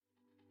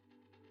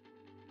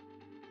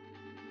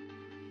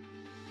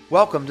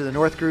Welcome to the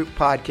North Group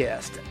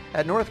podcast.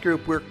 At North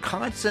Group, we're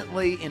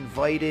constantly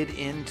invited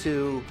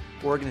into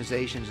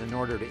organizations in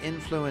order to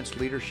influence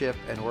leadership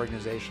and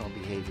organizational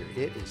behavior.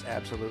 It is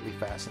absolutely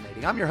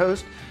fascinating. I'm your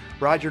host,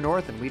 Roger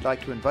North, and we'd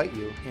like to invite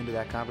you into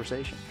that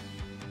conversation.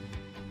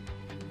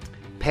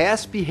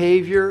 Past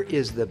behavior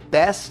is the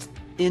best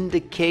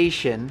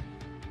indication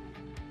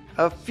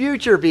of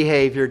future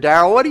behavior.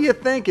 Daryl, what do you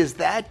think? Is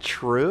that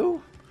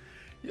true?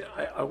 Yeah,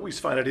 I always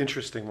find it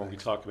interesting when we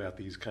talk about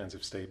these kinds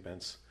of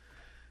statements,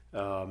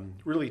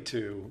 really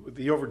to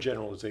the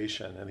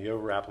overgeneralization and the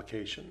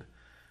overapplication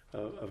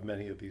of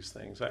many of these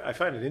things. I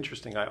find it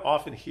interesting. I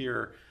often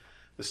hear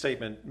the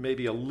statement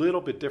maybe a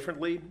little bit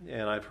differently,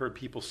 and I've heard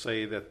people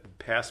say that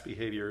past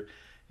behavior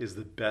is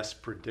the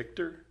best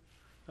predictor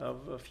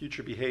of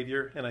future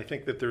behavior, and I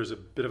think that there's a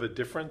bit of a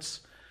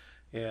difference.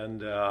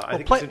 And I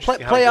think it's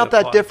interesting play how out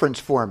that difference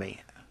for me.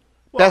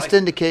 Well, Best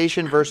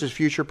indication versus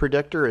future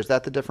predictor. Is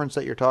that the difference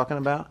that you're talking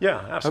about? Yeah,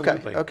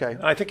 absolutely. Okay.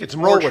 I think it's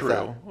more Roll with true.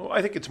 that. Well,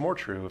 I think it's more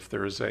true if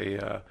there's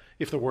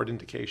if the word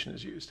indication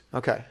is used.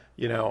 Okay.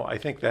 I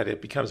think that it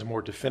becomes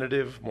more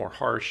definitive, more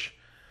harsh,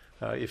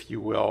 if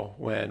you will,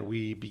 when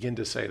we begin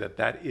to say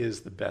that is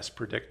the best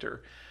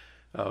predictor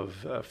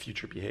of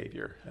future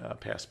behavior,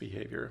 past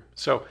behavior.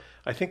 So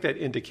I think that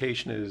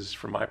indication is,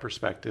 from my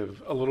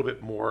perspective, a little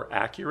bit more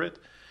accurate.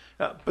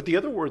 But the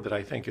other word that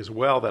I think as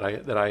well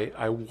that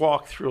I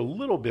walk through a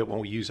little bit when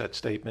we use that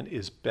statement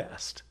is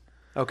best.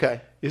 Okay.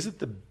 Is it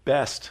the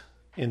best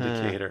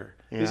indicator?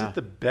 Yeah. Is it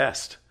the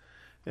best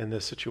in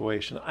this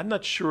situation? I'm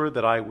not sure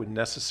that I would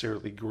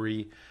necessarily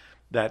agree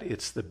that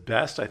it's the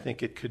best. I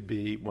think it could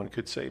be, one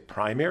could say,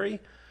 primary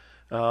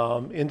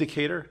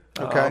indicator.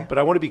 Okay. But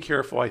I want to be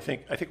careful. I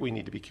think we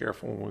need to be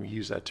careful when we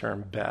use that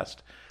term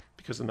best,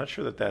 because I'm not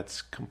sure that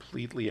that's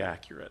completely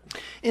accurate.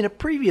 In a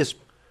previous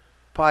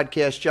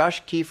podcast,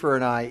 Josh Kiefer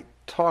and I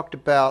talked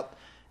about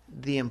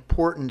the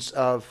importance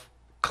of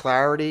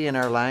clarity in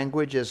our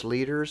language as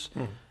leaders,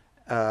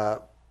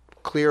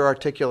 clear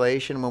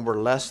articulation. When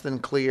we're less than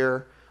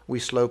clear, we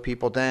slow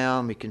people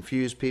down, we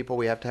confuse people,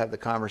 we have to have the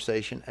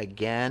conversation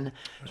again.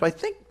 So I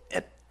think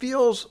it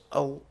feels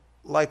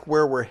like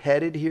where we're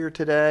headed here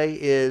today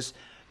is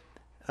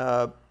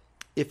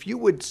if you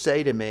would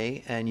say to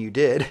me, and you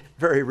did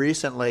very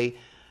recently,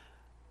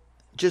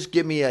 just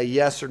give me a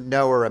yes or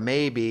no or a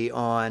maybe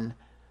on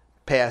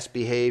past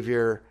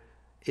behavior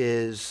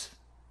is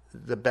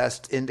the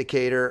best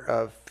indicator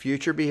of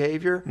future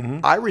behavior. Mm-hmm.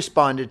 I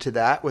responded to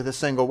that with a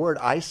single word.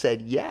 I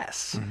said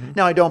yes. Mm-hmm.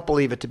 Now, I don't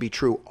believe it to be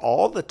true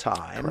all the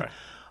time, correct,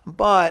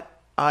 but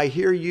I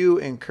hear you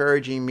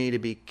encouraging me to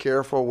be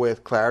careful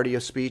with clarity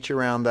of speech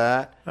around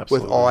that,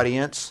 absolutely, with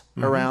audience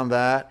around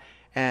that,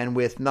 and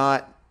with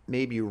not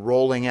maybe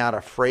rolling out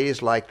a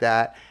phrase like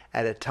that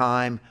at a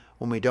time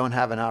when we don't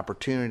have an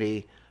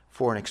opportunity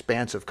for an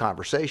expansive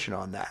conversation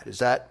on that. Is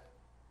that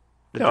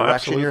the direction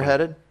absolutely, you're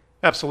headed?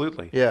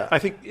 Absolutely. Yeah. I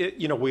think,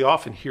 we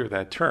often hear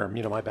that term.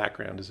 My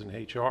background is in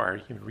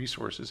HR, human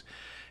resources,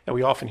 and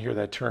we often hear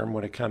that term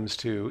when it comes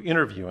to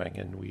interviewing,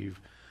 and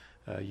we've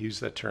used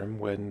that term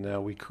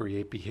when we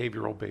create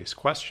behavioral-based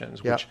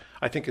questions, which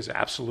I think is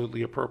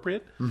absolutely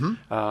appropriate, and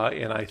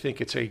I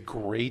think it's a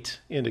great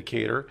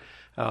indicator.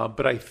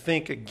 But I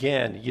think,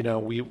 again,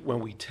 when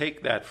we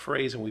take that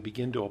phrase and we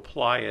begin to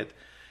apply it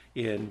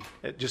in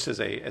just as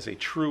a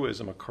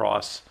truism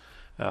across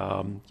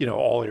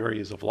all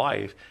areas of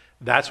life,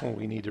 that's when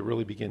we need to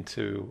really begin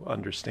to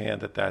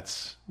understand that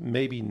that's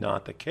maybe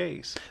not the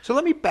case. So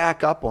let me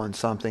back up on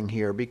something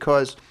here,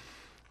 because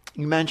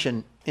you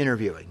mentioned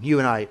interviewing. You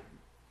and I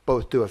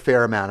both do a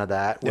fair amount of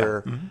that,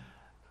 where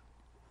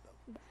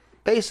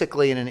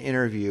basically in an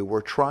interview,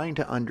 we're trying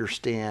to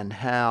understand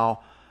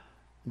how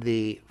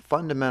the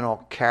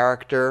fundamental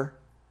character,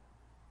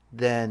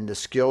 then the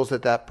skills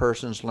that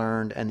person's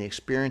learned, and the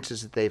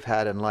experiences that they've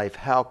had in life,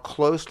 how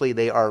closely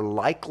they are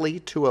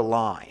likely to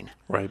align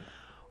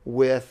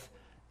with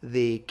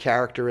the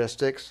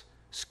characteristics,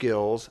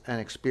 skills,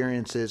 and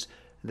experiences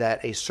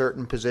that a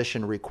certain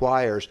position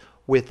requires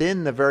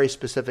within the very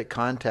specific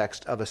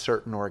context of a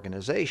certain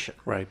organization.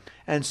 Right.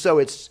 And so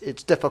it's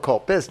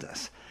difficult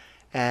business.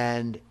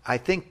 And I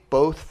think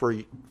both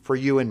for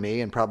you and me,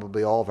 and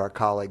probably all of our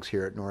colleagues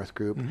here at North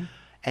Group,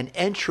 an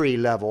entry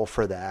level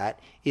for that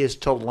is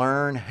to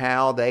learn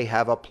how they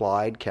have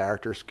applied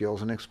character,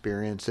 skills, and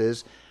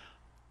experiences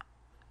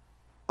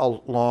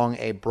along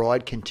a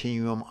broad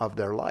continuum of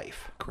their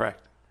life.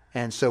 Correct.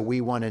 And so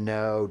we want to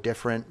know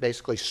different,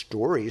 basically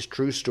stories,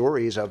 true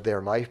stories of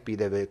their life, be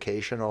they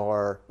vocational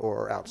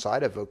or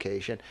outside of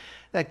vocation,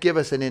 that give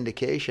us an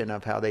indication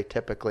of how they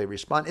typically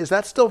respond. Is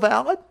that still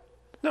valid?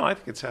 No, I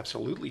think it's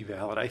absolutely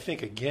valid. I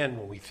think, again,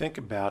 when we think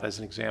about, as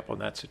an example in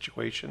that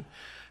situation,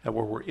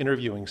 where we're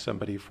interviewing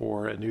somebody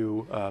for a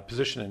new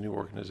position, a new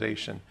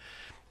organization,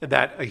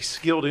 that a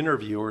skilled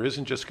interviewer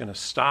isn't just going to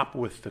stop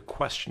with the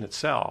question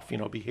itself.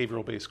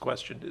 Behavioral-based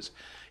question is,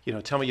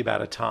 tell me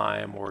about a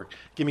time or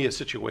give me a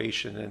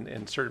situation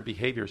and certain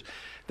behaviors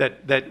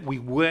that we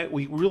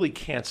really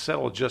can't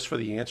settle just for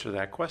the answer to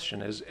that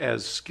question.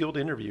 As skilled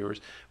interviewers,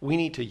 we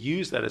need to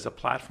use that as a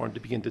platform to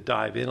begin to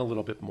dive in a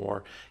little bit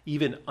more,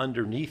 even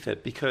underneath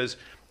it, because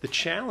the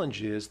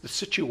challenge is the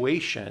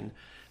situation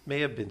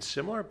may have been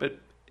similar, but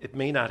it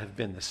may not have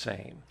been the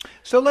same.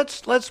 So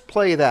let's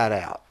play that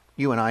out.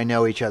 You and I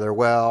know each other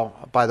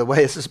well. By the way,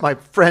 this is my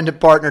friend and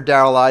partner,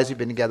 Daryl, Leisey. We've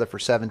been together for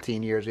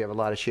 17 years. We have a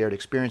lot of shared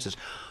experiences.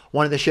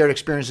 One of the shared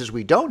experiences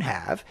we don't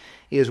have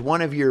is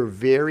one of your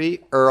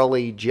very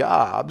early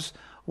jobs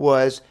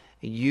was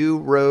you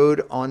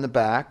rode on the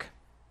back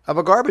of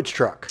a garbage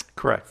truck.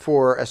 Correct.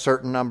 For a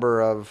certain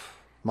number of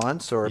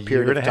months or a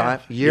period of time.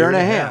 Year and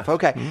a half.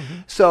 Okay. Mm-hmm.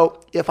 So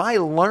if I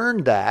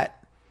learned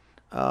that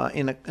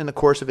in the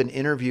course of an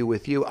interview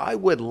with you, I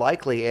would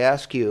likely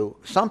ask you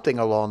something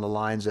along the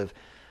lines of,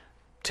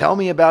 tell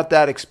me about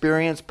that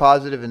experience,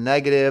 positive and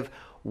negative.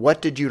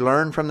 What did you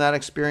learn from that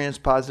experience,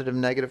 positive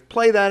and negative?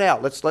 Play that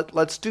out.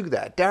 Let's do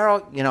that.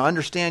 Daryl,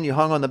 understand you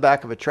hung on the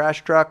back of a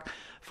trash truck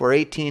for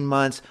 18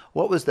 months.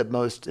 What was the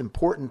most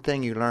important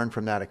thing you learned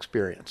from that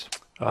experience?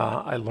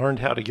 I learned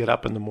how to get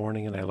up in the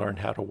morning, and I learned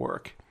how to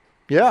work.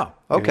 Yeah.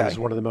 Okay. It was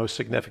one of the most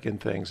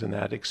significant things in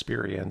that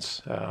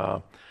experience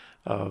of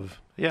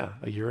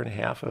a year and a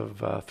half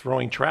of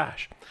throwing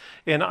trash.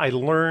 And I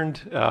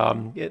learned,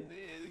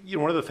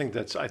 one of the things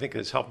that's I think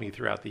has helped me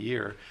throughout the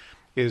year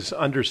is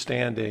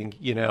understanding,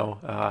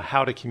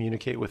 how to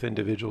communicate with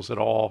individuals at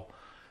all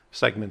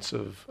segments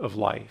of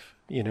life,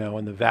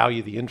 and the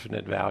value, the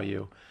infinite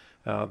value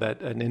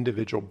that an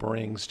individual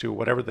brings to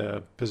whatever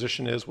the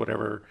position is,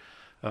 whatever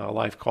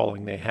life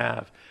calling they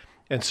have.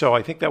 And so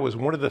I think that was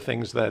one of the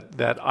things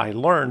that I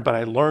learned, but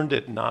I learned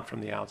it not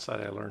from the outside.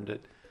 I learned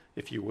it,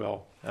 if you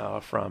will,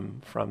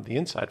 from the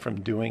inside, from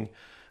doing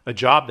a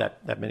job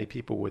that many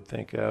people would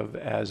think of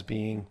as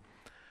being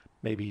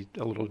maybe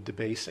a little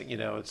debasing.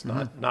 It's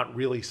not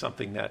really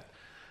something that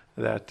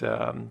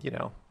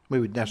we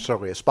would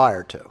necessarily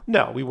aspire to.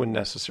 No, we wouldn't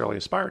necessarily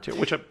aspire to,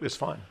 which is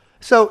fine.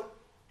 So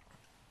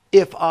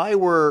if I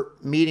were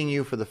meeting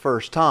you for the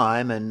first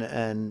time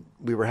and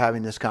we were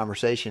having this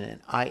conversation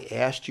and I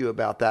asked you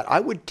about that,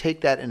 I would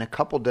take that in a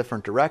couple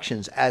different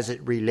directions as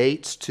it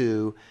relates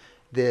to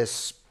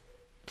this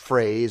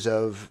phrase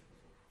of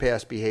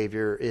past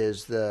behavior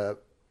is a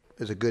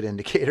good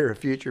indicator of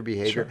future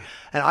behavior. Sure.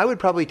 And I would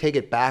probably take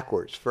it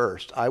backwards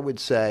first. I would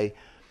say,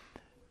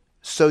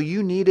 so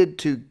you needed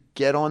to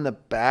get on the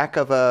back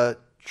of a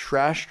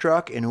trash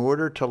truck in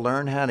order to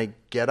learn how to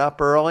get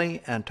up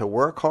early and to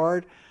work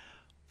hard.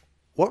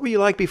 What were you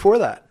like before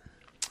that?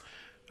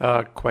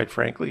 Quite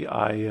frankly,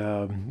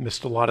 I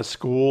missed a lot of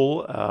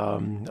school.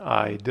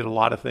 I did a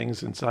lot of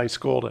things in high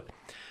school.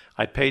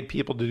 I paid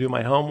people to do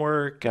my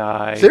homework.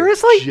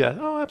 Seriously?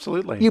 Oh,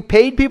 absolutely. You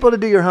paid people to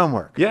do your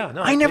homework? Yeah.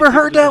 No, I never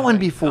heard that one Oh,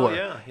 before.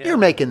 yeah. You're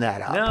making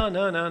that up. No,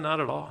 not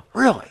at all.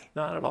 Really?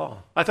 Not at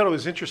all. I thought it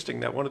was interesting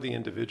that one of the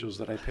individuals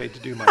that I paid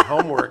to do my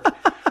homework,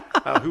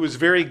 who was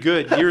very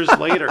good years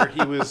later,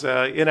 he was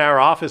in our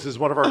office as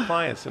one of our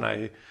clients, and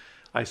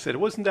I said,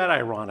 wasn't that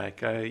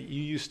ironic? I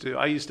used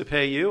to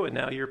pay you, and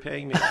now you're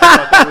paying me. I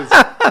thought that was...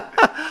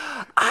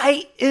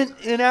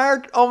 In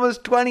our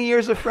almost 20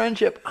 years of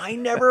friendship, I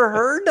never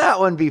heard that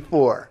one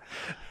before.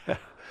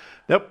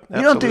 Nope.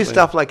 You don't do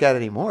stuff like that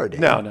anymore, do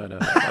you? No, not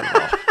at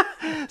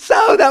all.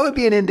 So that would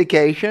be an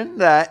indication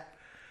that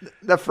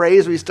the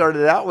phrase we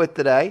started out with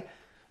today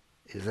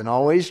isn't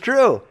always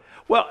true.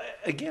 Well,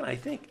 again, I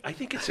think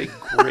it's a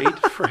great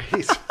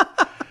phrase.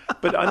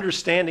 But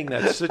understanding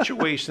that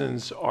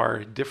situations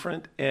are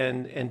different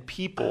and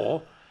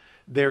people,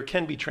 there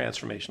can be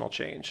transformational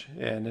change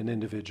in an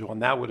individual,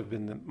 and that would have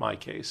been my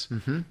case.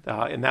 Mm-hmm.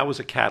 And that was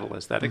a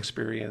catalyst. That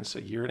experience,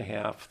 a year and a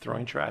half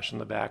throwing trash in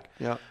the back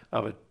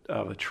of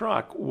a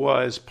truck,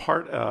 was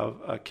part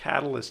of a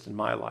catalyst in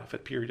my life, a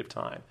period of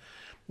time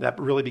that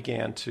really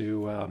began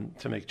to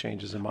make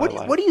changes in my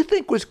life. What do you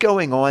think was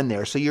going on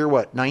there? So you're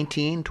what,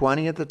 19,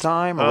 20 at the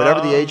time, or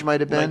whatever the age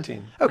might have been?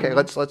 19. Okay,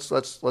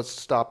 mm-hmm. let's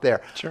stop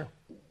there. Sure.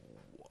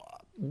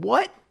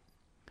 What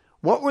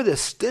were the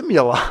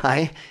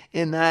stimuli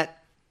in that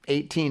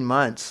 18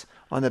 months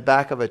on the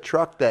back of a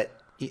truck that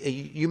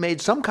you made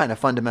some kind of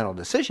fundamental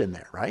decision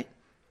there, right?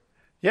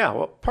 Yeah,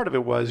 well, part of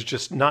it was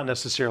just not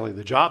necessarily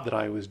the job that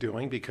I was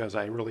doing, because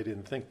I really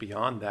didn't think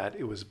beyond that.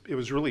 It was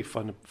really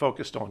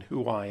focused on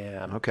who I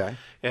am. Okay.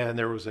 And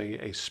there was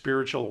a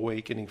spiritual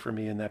awakening for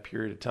me in that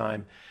period of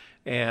time.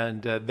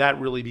 And that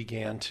really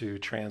began to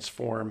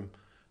transform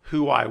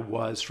who I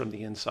was from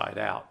the inside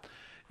out.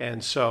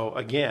 And so,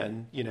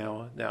 again,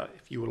 now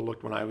if you would have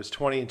looked when I was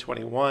 20 and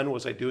 21,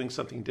 was I doing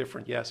something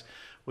different? Yes.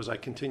 Was I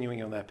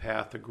continuing on that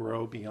path to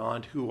grow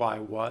beyond who I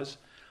was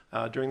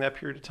during that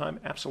period of time?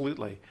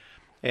 Absolutely.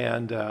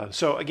 And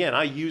so, again,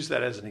 I use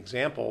that as an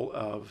example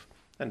of,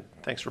 and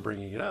thanks for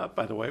bringing it up,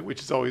 by the way,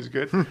 which is always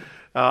good.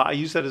 I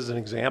use that as an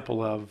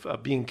example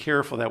of being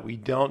careful that we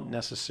don't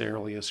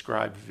necessarily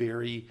ascribe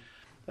very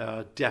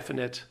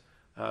definite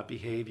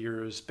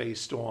behaviors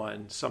based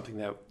on something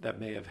that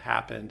may have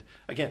happened,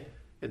 again,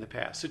 in the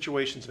past.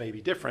 Situations may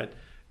be different,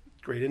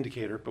 great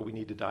indicator, but we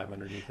need to dive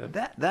underneath it.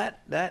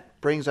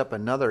 That brings up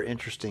another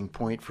interesting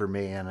point for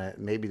me, and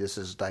maybe this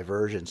is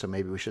diversion, so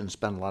maybe we shouldn't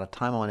spend a lot of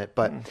time on it,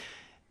 but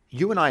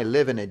you and I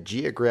live in a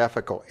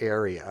geographical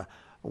area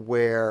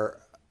where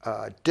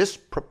a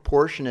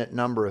disproportionate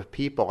number of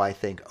people, I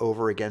think,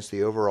 over against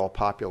the overall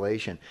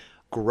population,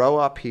 grow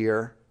up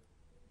here,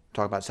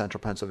 talk about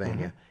central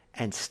Pennsylvania,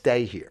 and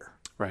stay here.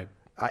 Right.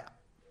 I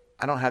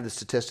don't have the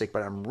statistic,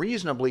 but I'm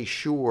reasonably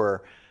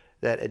sure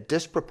that a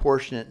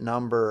disproportionate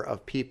number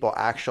of people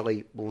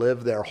actually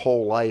live their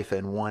whole life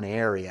in one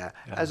area,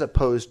 as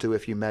opposed to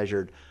if you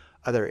measured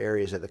other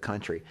areas of the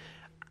country.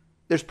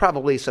 There's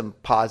probably some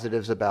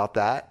positives about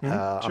that.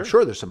 I'm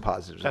sure there's some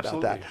positives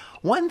about that.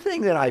 One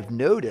thing that I've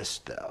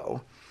noticed,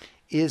 though,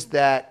 is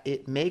that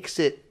it makes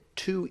it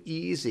too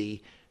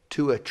easy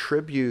to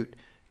attribute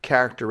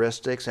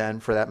characteristics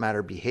and, for that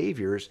matter,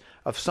 behaviors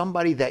of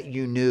somebody that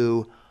you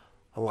knew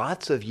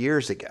lots of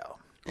years ago.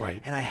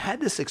 Right. And I had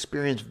this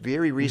experience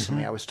very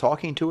recently. I was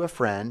talking to a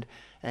friend,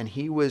 and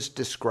he was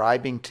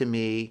describing to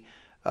me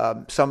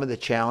some of the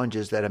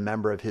challenges that a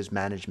member of his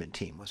management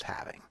team was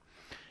having.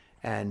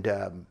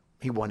 And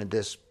he wanted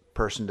this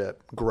person to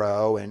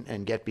grow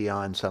and get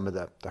beyond some of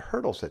the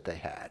hurdles that they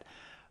had.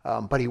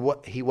 But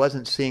he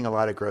wasn't seeing a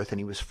lot of growth, and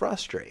he was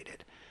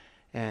frustrated.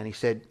 And he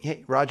said,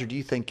 "Hey, Roger, do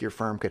you think your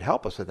firm could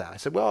help us with that?" I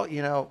said, "Well,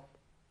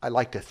 I'd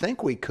like to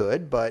think we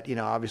could, but,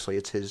 obviously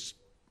it's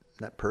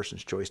that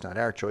person's choice, not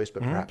our choice,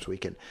 but perhaps we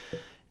can,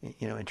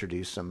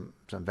 introduce some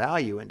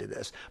value into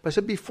this." But I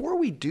said, before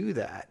we do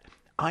that,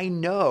 I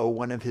know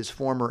one of his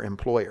former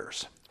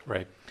employers.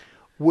 Right.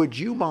 Would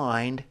you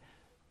mind,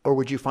 or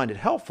would you find it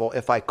helpful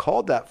if I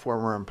called that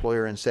former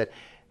employer and said,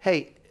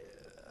 "Hey,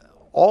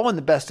 all in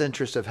the best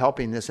interest of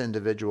helping this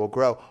individual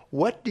grow,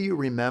 what do you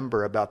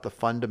remember about the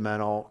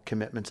fundamental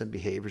commitments and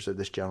behaviors of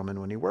this gentleman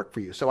when he worked for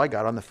you?" So I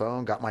got on the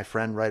phone, got my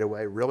friend right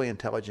away, really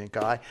intelligent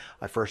guy.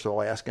 I first of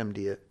all asked him,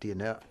 do you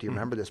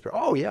remember this person?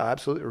 "Oh yeah, I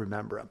absolutely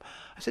remember him."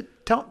 I said,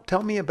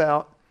 tell me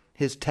about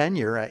his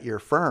tenure at your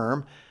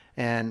firm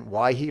and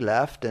why he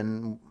left,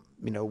 and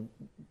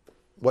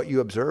what you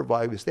observed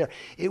while he was there.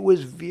 It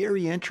was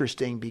very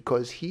interesting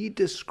because he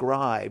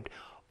described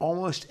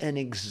almost an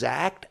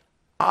exact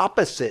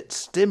opposite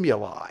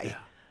stimuli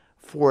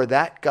for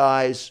that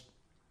guy's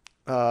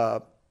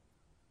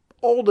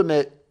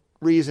ultimate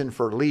reason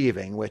for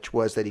leaving, which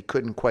was that he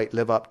couldn't quite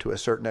live up to a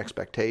certain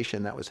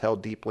expectation that was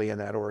held deeply in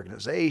that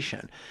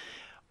organization.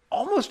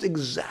 Almost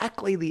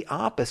exactly the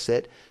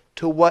opposite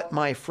to what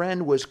my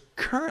friend was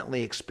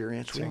currently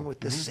experiencing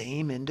with the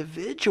same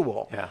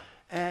individual. Yeah.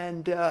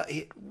 And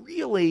it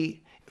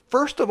really,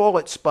 first of all,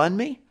 it spun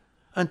me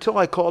until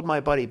I called my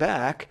buddy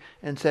back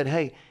and said,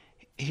 "Hey,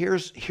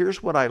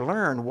 here's what I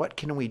learned. What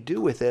can we do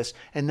with this?"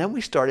 And then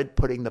we started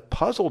putting the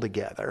puzzle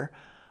together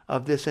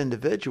of this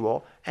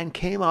individual and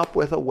came up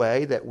with a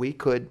way that we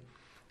could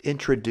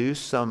introduce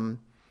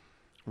some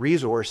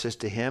resources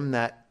to him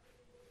that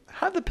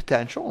have the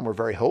potential, and we're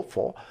very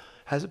hopeful,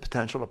 has the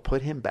potential to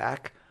put him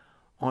back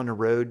on the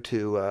road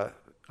to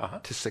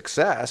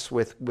success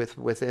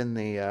within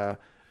the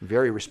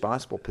very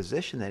responsible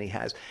position that he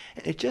has.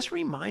 And it just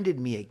reminded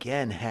me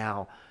again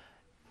how,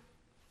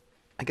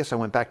 I guess I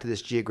went back to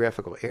this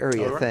geographical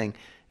area thing.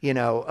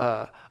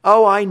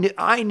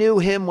 I knew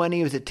him when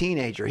he was a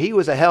teenager. He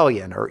was a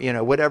hellion, or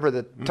whatever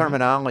the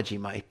terminology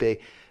might be.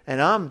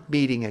 And I'm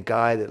meeting a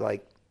guy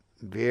that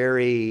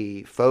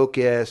very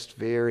focused,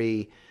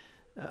 very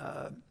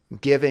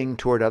giving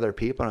toward other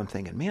people. And I'm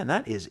thinking, man,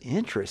 that is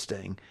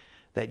interesting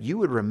that you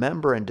would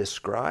remember and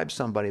describe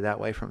somebody that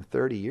way from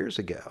 30 years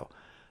ago.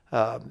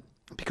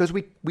 Because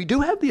we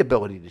do have the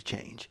ability to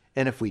change.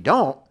 And if we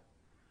don't,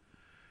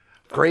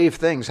 grave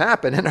things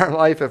happen in our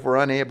life if we're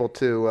unable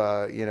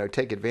to,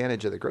 take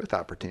advantage of the growth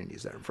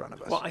opportunities that are in front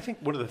of us. Well, I think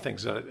one of the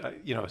things, a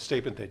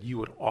statement that you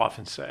would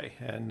often say,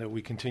 and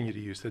we continue to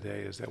use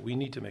today, is that we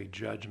need to make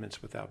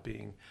judgments without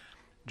being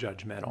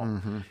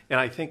judgmental. And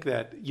I think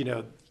that,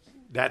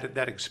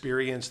 that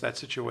experience, that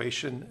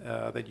situation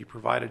that you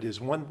provided is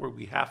one where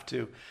we have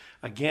to,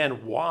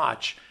 again,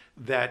 watch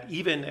that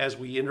even as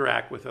we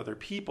interact with other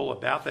people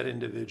about that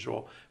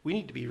individual, we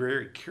need to be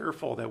very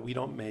careful that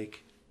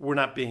we're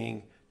not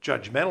being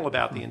judgmental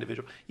about the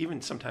individual,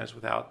 even sometimes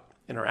without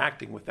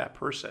interacting with that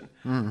person,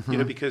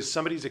 because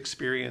somebody's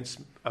experience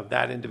of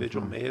that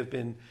individual may have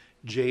been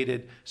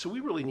jaded. So we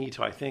really need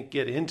to, I think,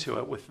 get into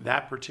it with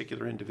that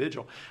particular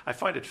individual. I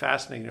find it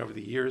fascinating over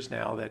the years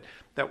now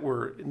that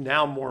we're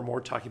now more and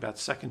more talking about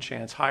second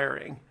chance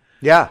hiring.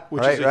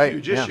 Which is a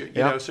huge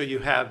issue. So you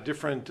have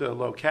different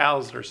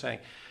locales that are saying,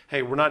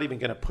 "Hey, we're not even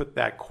going to put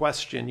that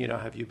question,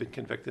 have you been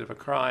convicted of a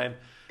crime?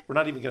 We're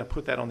not even going to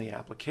put that on the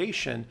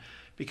application,"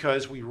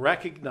 because we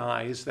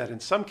recognize that in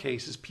some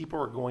cases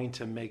people are going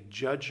to make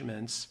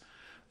judgments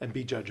and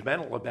be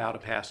judgmental about a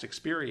past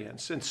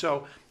experience. And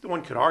so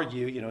one could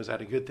argue, is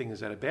that a good thing? Is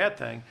that a bad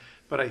thing?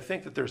 But I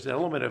think that there's an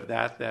element of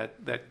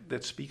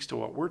that speaks to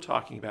what we're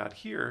talking about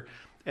here,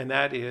 and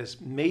that is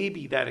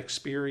maybe that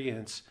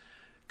experience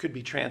could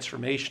be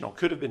transformational,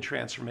 could have been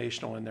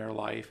transformational in their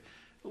life.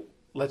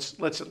 Let's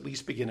at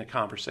least begin a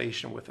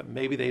conversation with them.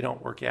 Maybe they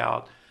don't work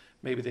out,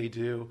 maybe they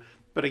do.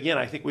 But again,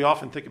 I think we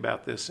often think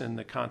about this in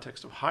the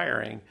context of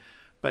hiring,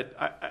 but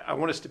I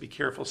want us to be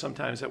careful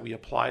sometimes that we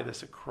apply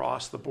this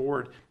across the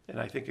board. And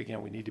I think,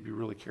 again, we need to be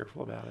really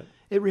careful about it.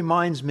 It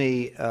reminds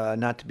me,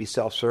 not to be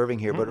self-serving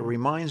here, but it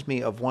reminds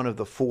me of one of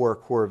the 4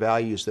 core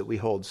values that we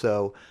hold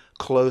so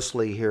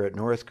closely here at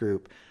North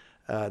Group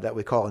that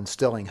we call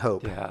instilling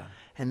hope. Yeah.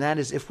 And that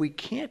is, if we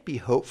can't be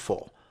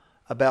hopeful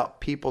about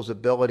people's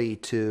ability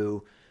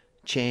to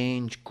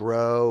change,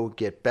 grow,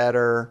 get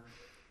better,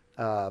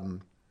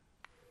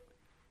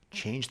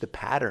 change the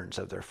patterns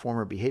of their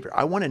former behavior.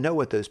 I want to know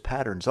what those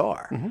patterns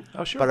are.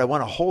 Oh, sure. But I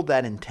want to hold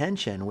that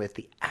intention with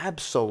the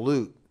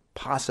absolute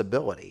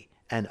possibility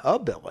and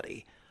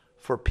ability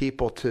for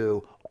people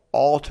to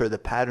alter the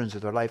patterns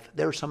of their life.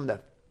 They're some of the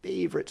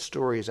favorite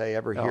stories I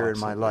ever hear in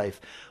my life.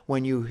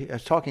 When I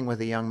was talking with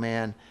a young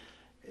man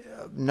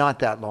not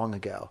that long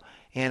ago,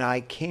 and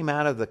I came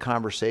out of the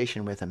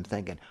conversation with him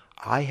thinking,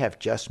 I have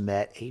just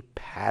met a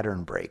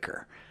pattern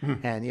breaker.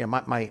 And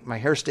my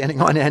hair's standing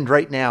on end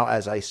right now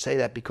as I say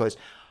that, because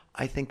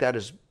I think that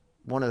is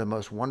one of the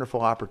most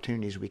wonderful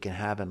opportunities we can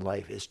have in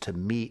life, is to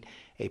meet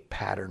a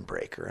pattern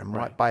breaker.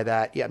 And by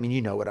that,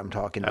 you know what I'm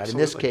talking about.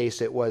 Absolutely. In this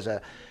case, it was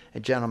a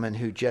gentleman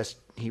who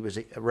he was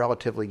a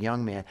relatively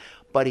young man,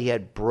 but he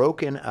had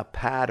broken a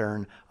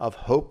pattern of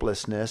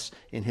hopelessness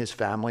in his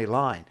family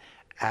line.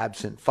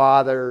 Absent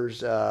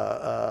fathers,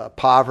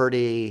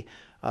 poverty,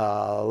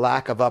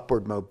 lack of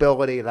upward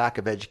mobility, lack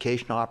of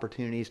educational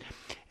opportunities.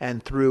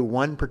 And through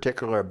one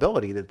particular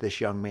ability that this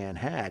young man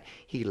had,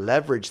 he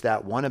leveraged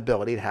that one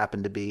ability, that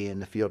happened to be in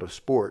the field of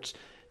sports,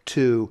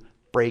 to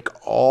break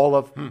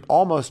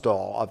almost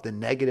all of the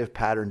negative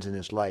patterns in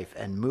his life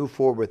and move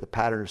forward with a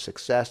pattern of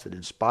success that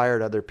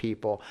inspired other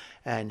people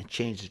and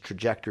changed the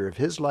trajectory of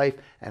his life.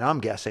 And I'm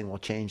guessing will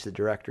change the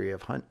trajectory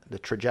of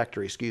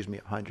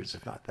hundreds,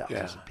 if not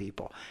thousands of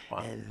people. Wow.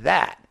 And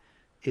that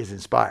is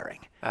inspiring.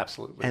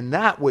 Absolutely. And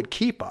that would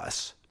keep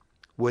us,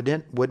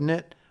 wouldn't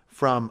it,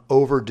 from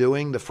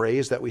overdoing the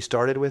phrase that we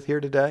started with here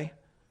today?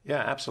 Yeah,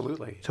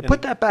 absolutely. So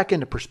put that back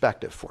into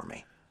perspective for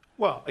me.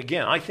 Well,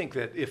 again, I think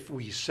that if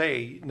we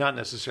say, not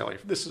necessarily,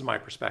 this is my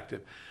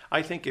perspective,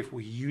 I think if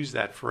we use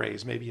that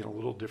phrase maybe in a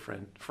little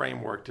different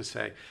framework to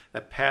say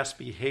that past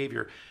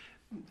behavior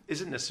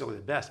isn't necessarily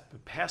the best,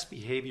 but past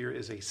behavior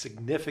is a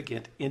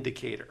significant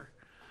indicator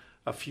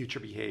of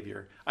future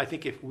behavior. I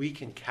think if we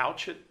can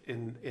couch it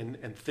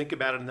and think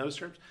about it in those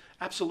terms,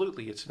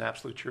 absolutely, it's an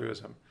absolute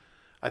truism.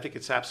 I think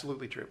it's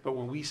absolutely true. But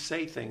when we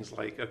say things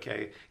like,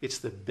 okay, it's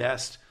the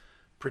best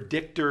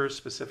predictor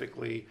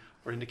specifically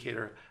or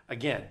indicator,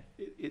 again,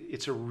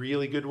 it's a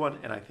really good one,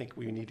 and I think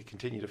we need to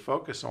continue to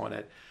focus on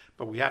it.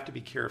 But we have to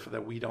be careful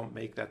that we don't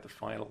make that the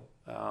final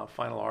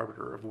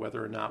arbiter of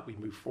whether or not we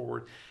move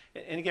forward.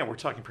 And again, we're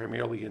talking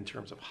primarily in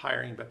terms of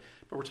hiring, but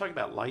we're talking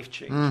about life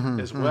change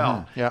as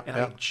well. Yeah, and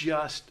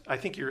I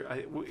think you're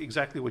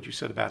exactly what you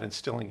said about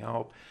instilling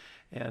hope.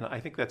 And I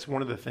think that's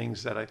one of the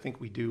things that I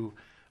think we do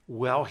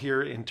well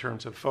here in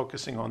terms of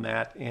focusing on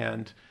that.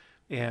 And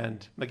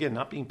again,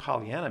 not being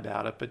Pollyanna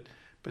about it,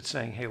 but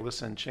saying, hey,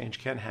 listen, change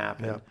can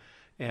happen.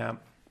 And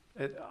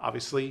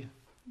obviously,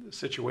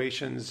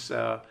 situations,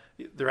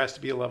 there has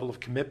to be a level of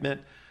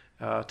commitment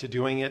to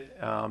doing it.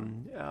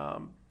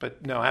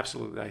 But no,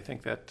 absolutely. I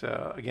think that,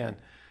 again,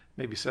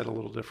 maybe said a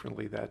little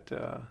differently, that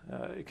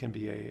it can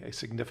be a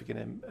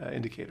significant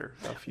indicator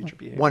of future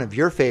behavior. One of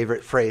your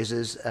favorite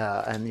phrases,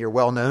 and you're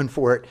well known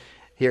for it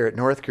here at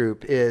North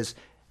Group, is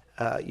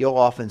you'll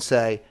often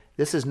say,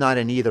 this is not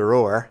an either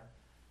or,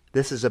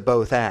 this is a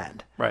both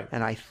and. Right.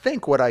 And I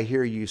think what I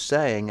hear you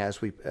saying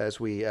as we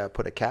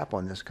put a cap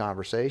on this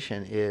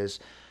conversation is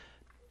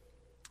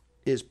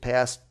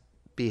past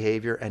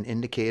behavior an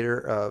indicator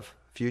of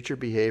future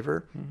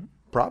behavior? Mm-hmm.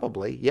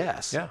 Probably,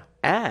 yes. Yeah.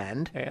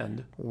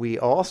 And we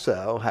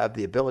also have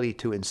the ability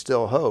to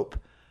instill hope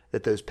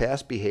that those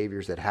past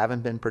behaviors that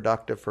haven't been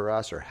productive for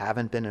us or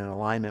haven't been in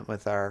alignment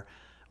with our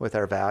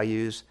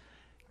values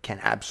can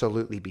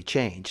absolutely be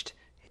changed.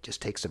 It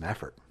just takes some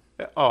effort.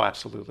 Oh,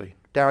 absolutely.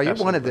 Daryl, you're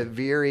one of the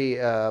very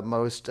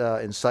most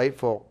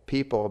insightful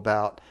people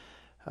about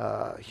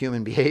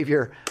human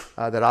behavior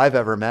that I've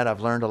ever met. I've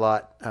learned a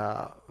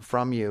lot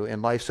from you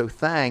in life. So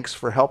thanks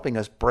for helping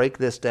us break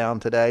this down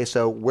today.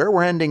 So where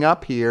we're ending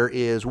up here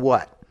is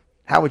what?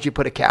 How would you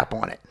put a cap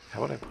on it?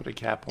 How would I put a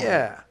cap on it?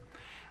 Yeah,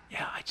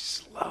 I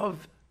just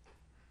love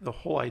the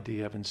whole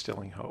idea of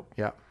instilling hope.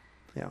 Yeah.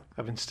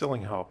 Of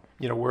instilling hope,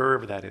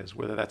 wherever that is,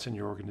 whether that's in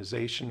your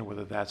organization,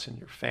 whether that's in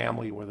your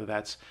family, whether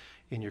that's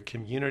in your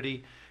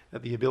community,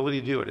 the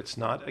ability to do it. It's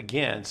not,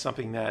 again,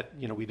 something that,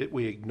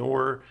 we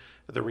ignore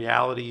the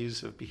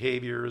realities of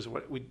behaviors,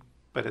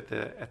 but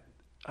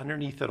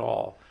underneath it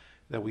all,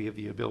 that we have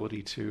the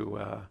ability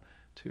to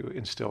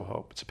instill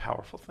hope. It's a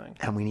powerful thing.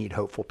 And we need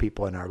hopeful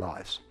people in our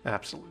lives.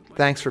 Absolutely.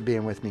 Thanks for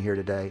being with me here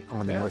today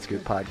on the North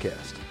Group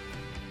Podcast.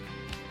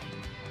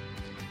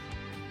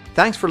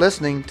 Thanks for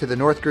listening to the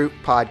North Group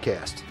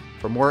Podcast.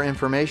 For more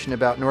information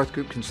about North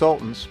Group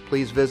Consultants,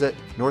 please visit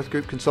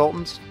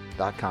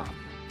northgroupconsultants.com.